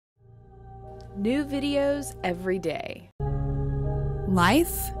New videos every day.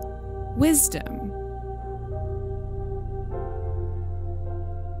 Life, wisdom.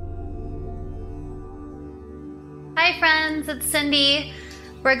 Hi friends, it's Cindy.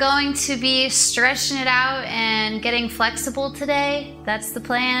 We're going to be stretching it out and getting flexible today. That's the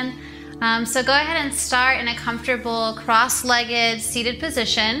plan. So go ahead and start in a comfortable cross-legged seated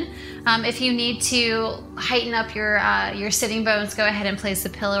position. If you need to heighten up your sitting bones, go ahead and place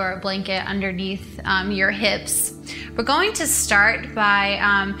a pillow or a blanket underneath your hips. We're going to start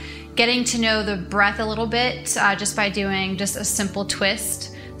by getting to know the breath a little bit just by doing just a simple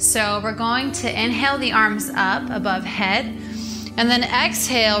twist. So we're going to inhale the arms up above head, and then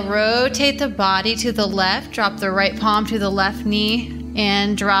exhale, rotate the body to the left, drop the right palm to the left knee,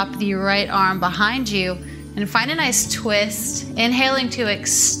 and drop the right arm behind you. And find a nice twist, inhaling to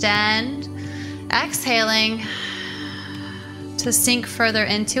extend, exhaling to sink further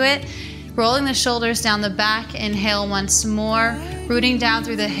into it, rolling the shoulders down the back, inhale once more, rooting down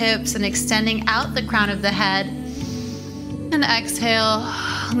through the hips and extending out the crown of the head. And exhale,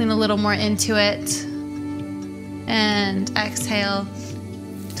 lean a little more into it. And exhale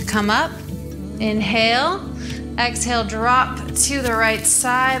to come up. Inhale, exhale, drop to the right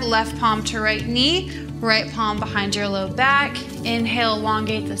side, left palm to right knee, right palm behind your low back. Inhale,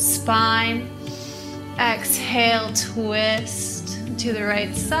 elongate the spine. Exhale, twist to the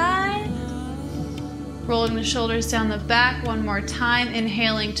right side. Rolling the shoulders down the back one more time.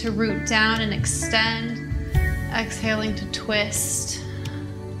 Inhaling to root down and extend. Exhaling to twist.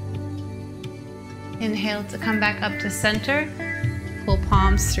 Inhale to come back up to center. Pull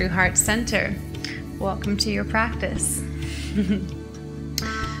palms through heart center. Welcome to your practice.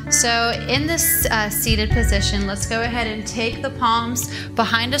 So in this seated position, let's go ahead and take the palms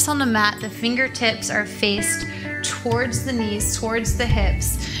behind us on the mat. The fingertips are faced towards the knees, towards the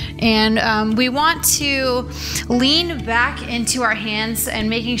hips. And we want to lean back into our hands and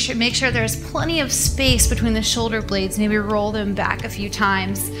make sure there's plenty of space between the shoulder blades. Maybe roll them back a few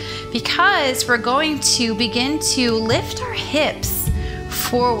times, because we're going to begin to lift our hips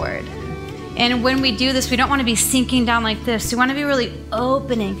forward. And when we do this, we don't want to be sinking down like this. We want to be really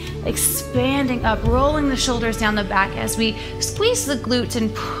opening, expanding up, rolling the shoulders down the back as we squeeze the glutes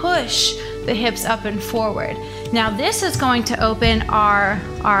and push the hips up and forward. Now this is going to open our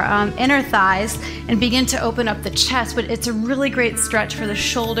inner thighs and begin to open up the chest, but it's a really great stretch for the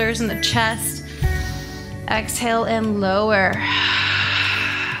shoulders and the chest. Exhale and lower.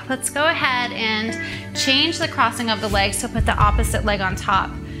 Let's go ahead and change the crossing of the legs, so put the opposite leg on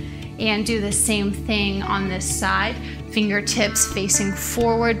top. And do the same thing on this side. Fingertips facing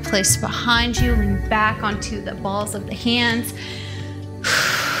forward, placed behind you, lean back onto the balls of the hands.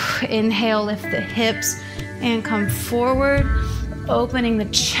 Inhale, lift the hips and come forward, opening the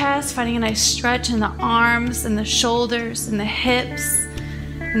chest, finding a nice stretch in the arms and the shoulders and the hips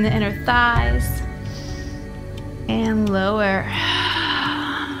and the inner thighs. And lower.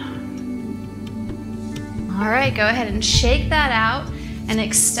 All right, go ahead and shake that out. And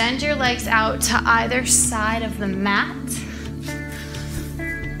extend your legs out to either side of the mat.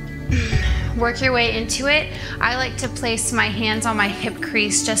 Work your way into it. I like to place my hands on my hip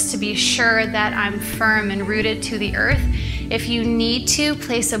crease just to be sure that I'm firm and rooted to the earth. If you need to,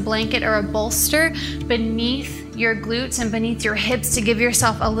 place a blanket or a bolster beneath your glutes and beneath your hips to give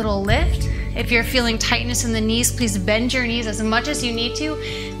yourself a little lift. If you're feeling tightness in the knees, please bend your knees as much as you need to.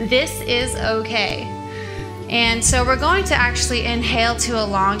 This is okay. And so we're going to actually inhale to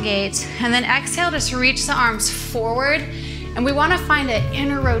elongate, and then exhale just reach the arms forward. And we want to find an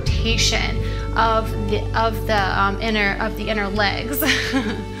inner rotation of the inner legs.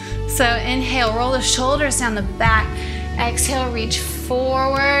 So inhale, roll the shoulders down the back. Exhale, reach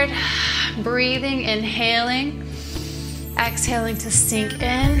forward. Breathing, inhaling. Exhaling to sink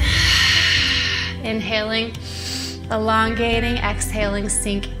in. Inhaling, elongating. Exhaling,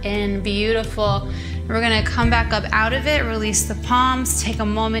 sink in. Beautiful. We're gonna come back up out of it, release the palms, take a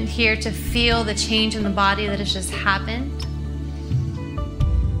moment here to feel the change in the body that has just happened.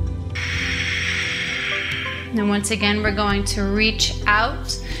 And once again, we're going to reach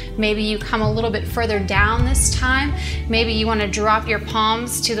out. Maybe you come a little bit further down this time. Maybe you wanna drop your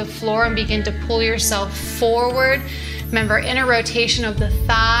palms to the floor and begin to pull yourself forward. Remember, inner rotation of the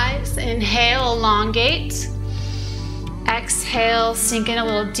thighs. Inhale, elongate. Exhale, sink in a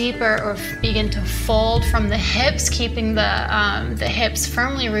little deeper or begin to fold from the hips, keeping the hips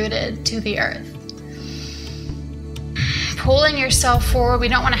firmly rooted to the earth. Pulling yourself forward. We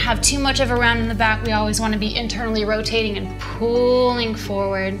don't want to have too much of a round in the back. We always want to be internally rotating and pulling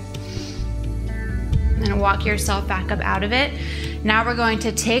forward. And walk yourself back up out of it. Now we're going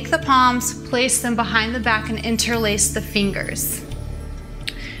to take the palms, place them behind the back, and interlace the fingers.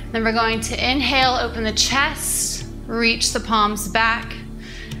 Then we're going to inhale, open the chest, reach the palms back.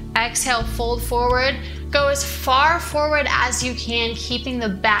 Exhale, fold forward. Go as far forward as you can, keeping the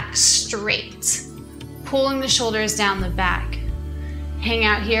back straight. Pulling the shoulders down the back. Hang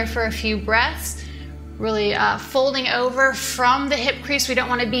out here for a few breaths. Really folding over from the hip crease. We don't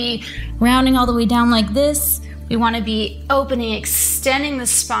want to be rounding all the way down like this. We want to be opening, extending the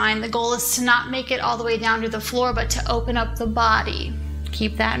spine. The goal is to not make it all the way down to the floor, but to open up the body.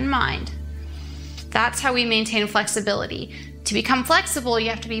 Keep that in mind. That's how we maintain flexibility. To become flexible, you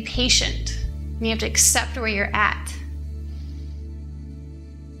have to be patient. You have to accept where you're at.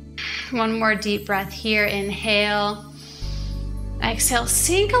 One more deep breath here. Inhale. Exhale.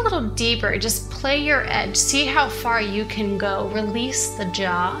 Sink a little deeper. Just play your edge. See how far you can go. Release the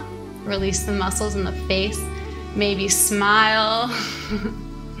jaw. Release the muscles in the face. Maybe smile.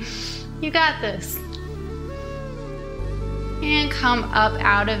 You got this. And come up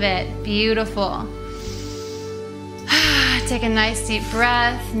out of it. Beautiful. Take a nice deep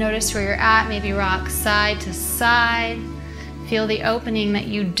breath. Notice where you're at. Maybe rock side to side. Feel the opening that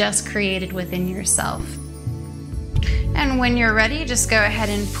you just created within yourself. And when you're ready, just go ahead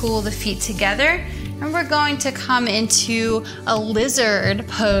and pull the feet together. And we're going to come into a lizard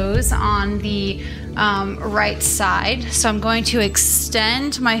pose on the right side. So I'm going to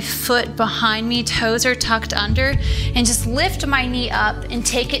extend my foot behind me, toes are tucked under, and just lift my knee up and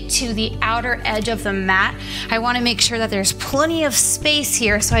take it to the outer edge of the mat. I want to make sure that there's plenty of space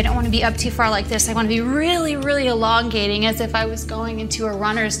here, so I don't want to be up too far like this. I want to be really, really elongating as if I was going into a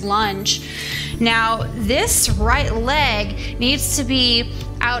runner's lunge. Now, this right leg needs to be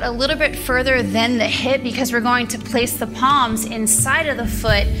out a little bit further than the hip because we're going to place the palms inside of the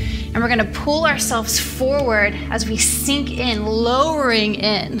foot and we're going to pull ourselves forward as we sink in, lowering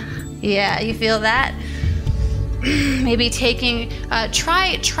in. Yeah, you feel that? Maybe taking,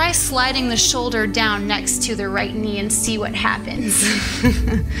 try sliding the shoulder down next to the right knee and see what happens.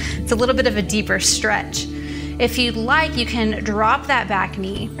 It's a little bit of a deeper stretch. If you'd like, you can drop that back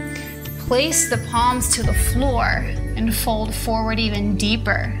knee, place the palms to the floor, and fold forward even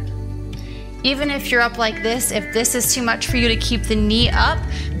deeper. Even if you're up like this, if this is too much for you to keep the knee up,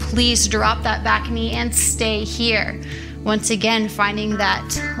 please drop that back knee and stay here. Once again, finding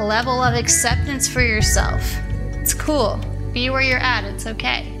that level of acceptance for yourself. It's cool. Be where you're at. It's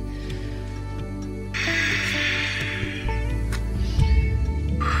okay.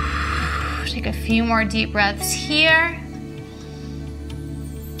 Take a few more deep breaths here.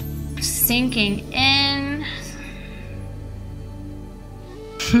 Sinking in.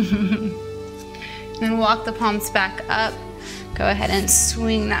 Then walk the palms back up. Go ahead and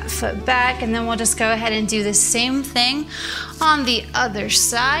swing that foot back, and then we'll just go ahead and do the same thing on the other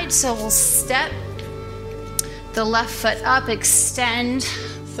side. So we'll step the left foot up, extend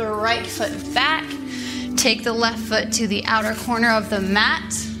the right foot back, take the left foot to the outer corner of the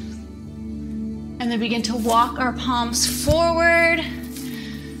mat, and then begin to walk our palms forward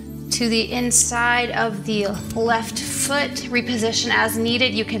to the inside of the left foot. Reposition as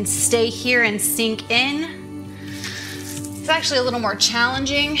needed. You can stay here and sink in. It's actually a little more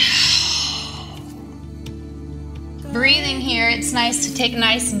challenging. Breathing here, it's nice to take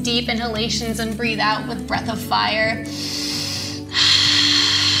nice deep inhalations and breathe out with breath of fire.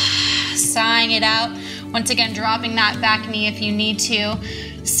 Sighing it out. Once again, dropping that back knee if you need to.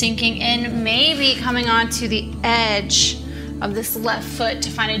 Sinking in, maybe coming onto the edge of this left foot to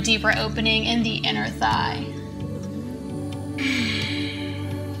find a deeper opening in the inner thigh.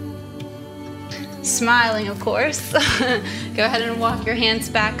 Smiling, of course. Go ahead and walk your hands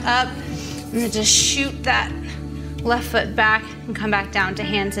back up and then just shoot that left foot back and come back down to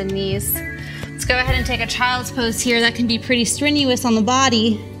hands and knees. Let's go ahead and take a child's pose here. That can be pretty strenuous on the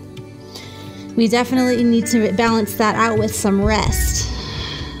body. We definitely need to balance that out with some rest.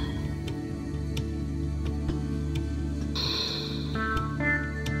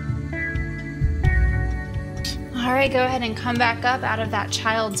 All right, go ahead and come back up out of that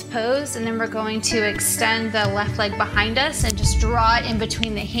child's pose, and then we're going to extend the left leg behind us and just draw it in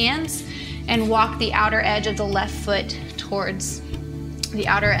between the hands and walk the outer edge of the left foot towards the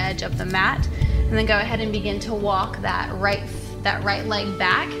outer edge of the mat. And then go ahead and begin to walk that right leg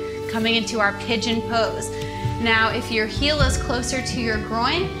back, coming into our pigeon pose. Now, if your heel is closer to your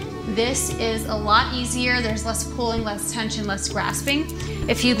groin, this is a lot easier. There's less pulling, less tension, less grasping.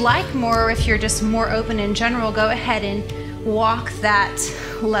 If you'd like more, or if you're just more open in general, go ahead and walk that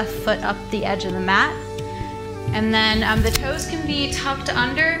left foot up the edge of the mat. And then the toes can be tucked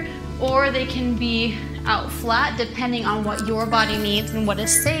under, or they can be out flat depending on what your body needs and what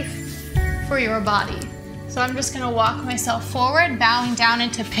is safe for your body. So I'm just gonna walk myself forward, bowing down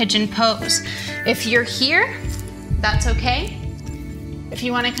into pigeon pose. If you're here, that's okay. If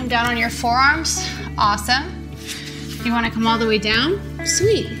you wanna come down on your forearms, awesome. If you wanna come all the way down,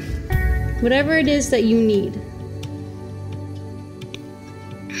 sweet. Whatever it is that you need.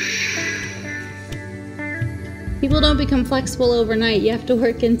 People don't become flexible overnight. You have to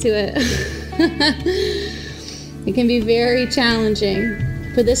work into it. It can be very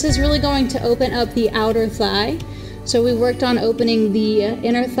challenging, but this is really going to open up the outer thigh. So we worked on opening the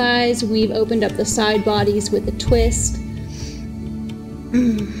inner thighs. We've opened up the side bodies with a twist.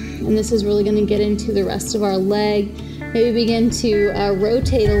 And this is really going to get into the rest of our leg. Maybe begin to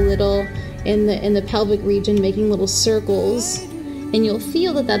rotate a little in the pelvic region, making little circles. And you'll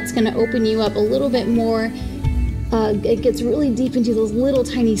feel that that's going to open you up a little bit more. It gets really deep into those little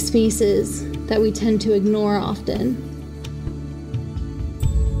tiny spaces that we tend to ignore often.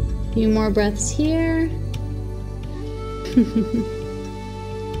 A few more breaths here.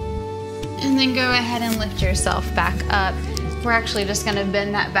 And then go ahead and lift yourself back up. We're actually just gonna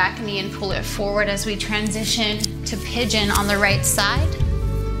bend that back knee and pull it forward as we transition to pigeon on the right side.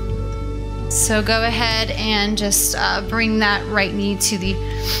 So go ahead and just bring that right knee to the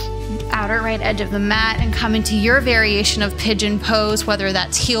outer right edge of the mat and come into your variation of pigeon pose, whether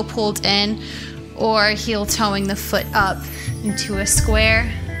that's heel pulled in or heel toeing the foot up into a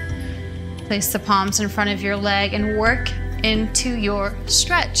square. Place the palms in front of your leg and work into your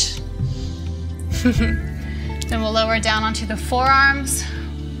stretch. Then we'll lower down onto the forearms.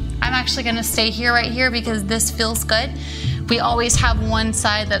 I'm actually gonna stay here, right here, because this feels good. We always have one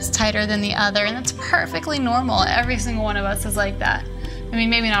side that's tighter than the other, and that's perfectly normal. Every single one of us is like that. I mean,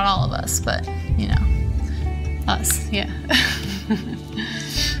 maybe not all of us, but you know, us, yeah.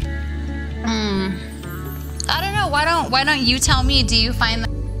 I don't know, why don't you tell me, do you find that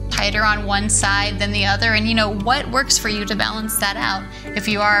tighter on one side than the other? And you know, what works for you to balance that out? If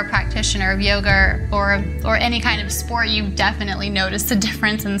you are a practitioner of yoga or any kind of sport, you definitely notice the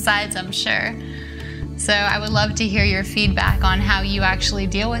difference in sides, I'm sure. So I would love to hear your feedback on how you actually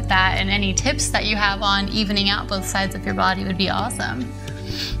deal with that, and any tips that you have on evening out both sides of your body would be awesome.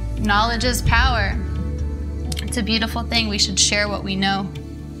 Knowledge is power. It's a beautiful thing. We should share what we know.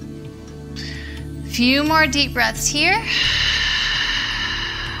 Few more deep breaths here.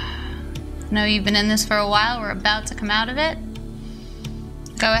 I know you've been in this for a while. We're about to come out of it.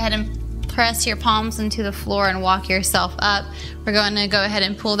 Go ahead and press your palms into the floor and walk yourself up. We're going to go ahead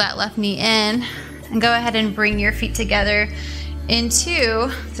and pull that left knee in and go ahead and bring your feet together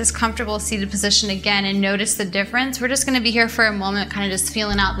into this comfortable seated position again, and notice the difference. We're just going to be here for a moment, kind of just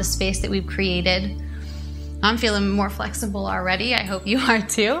feeling out the space that we've created. I'm feeling more flexible already. I hope you are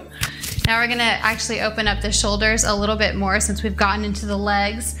too. Now we're going to actually open up the shoulders a little bit more since we've gotten into the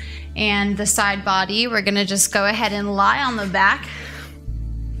legs and the side body. We're going to just go ahead and lie on the back.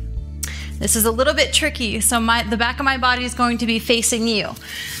 This is a little bit tricky, so the back of my body is going to be facing you.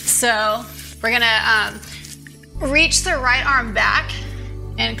 So we're going to reach the right arm back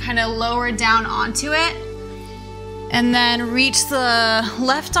and kind of lower down onto it, and then reach the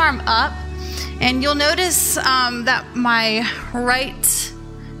left arm up, and you'll notice that my right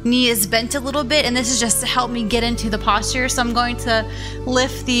knee is bent a little bit, and this is just to help me get into the posture. So I'm going to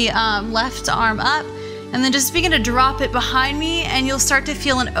lift the left arm up and then just begin to drop it behind me, and you'll start to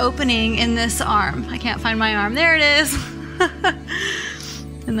feel an opening in this arm. I can't find my arm. There it is.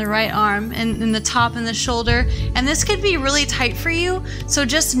 In the right arm, and in the top and the shoulder. And this could be really tight for you, so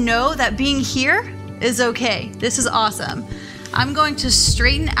just know that being here is okay. This is awesome. I'm going to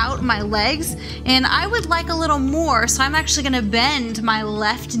straighten out my legs, and I would like a little more, so I'm actually going to bend my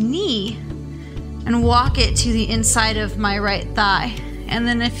left knee and walk it to the inside of my right thigh. And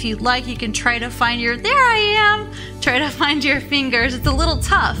then if you'd like, you can try to find your, there I am, try to find your fingers. It's a little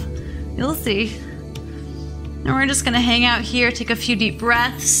tough, you'll see. And we're just gonna hang out here, take a few deep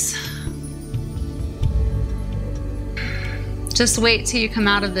breaths. Just wait till you come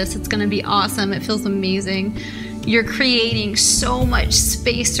out of this. It's gonna be awesome. It feels amazing. You're creating so much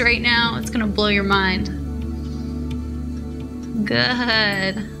space right now. It's gonna blow your mind.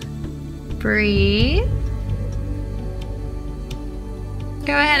 Good. Breathe.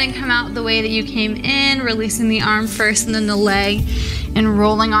 Go ahead and come out the way that you came in, releasing the arm first and then the leg, and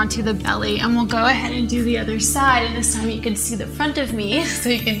rolling onto the belly. And we'll go ahead and do the other side, and this time you can see the front of me so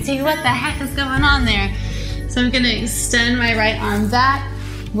you can see what the heck is going on there. So I'm gonna extend my right arm back,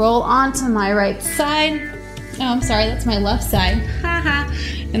 roll onto my right side. Oh, I'm sorry, that's my left side.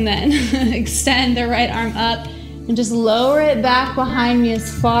 And then extend the right arm up and just lower it back behind me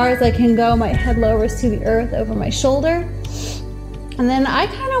as far as I can go. My head lowers to the earth over my shoulder. And then I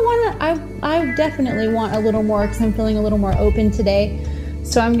kind of want to, I definitely want a little more because I'm feeling a little more open today.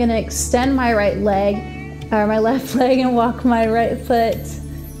 So I'm going to extend my right leg, or my left leg, and walk my right foot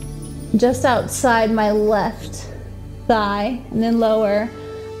just outside my left thigh, and then lower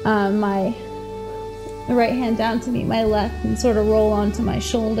my right hand down to meet my left and sort of roll onto my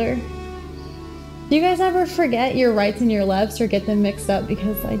shoulder. Do you guys ever forget your rights and your lefts or get them mixed up?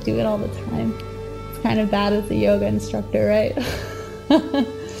 Because I do it all the time. It's kind of bad as a yoga instructor, right?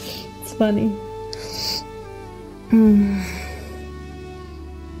 It's funny.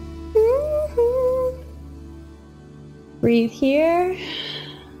 Breathe here.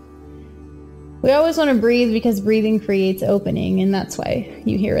 We always want to breathe because breathing creates opening, and that's why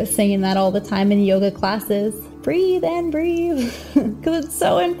you hear us saying that all the time in yoga classes. Breathe and breathe, because it's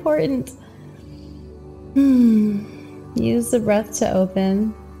so important. Use the breath to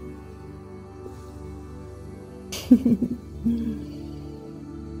open.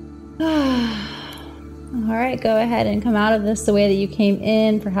 All right, go ahead and come out of this the way that you came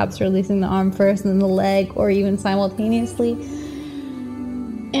in, perhaps releasing the arm first and then the leg, or even simultaneously.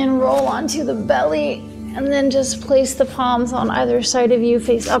 And roll onto the belly, and then just place the palms on either side of you,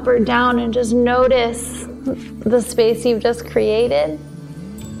 face up or down, and just notice the space you've just created.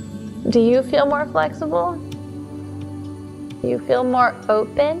 Do you feel more flexible? Do you feel more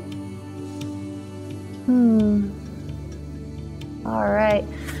open? All right.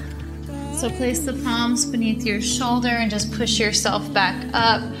 So place the palms beneath your shoulder and just push yourself back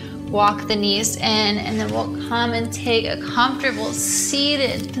up. Walk the knees in, and then we'll come and take a comfortable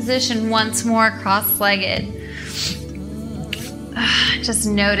seated position once more, cross-legged. Just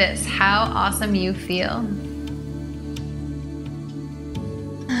notice how awesome you feel.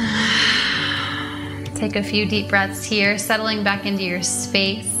 Take a few deep breaths here, settling back into your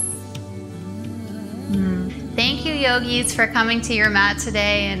space. Thank you, yogis, for coming to your mat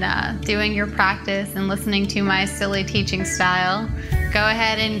today and doing your practice and listening to my silly teaching style. Go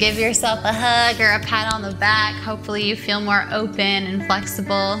ahead and give yourself a hug or a pat on the back. Hopefully you feel more open and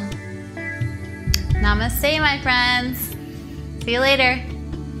flexible. Namaste, my friends. See you later.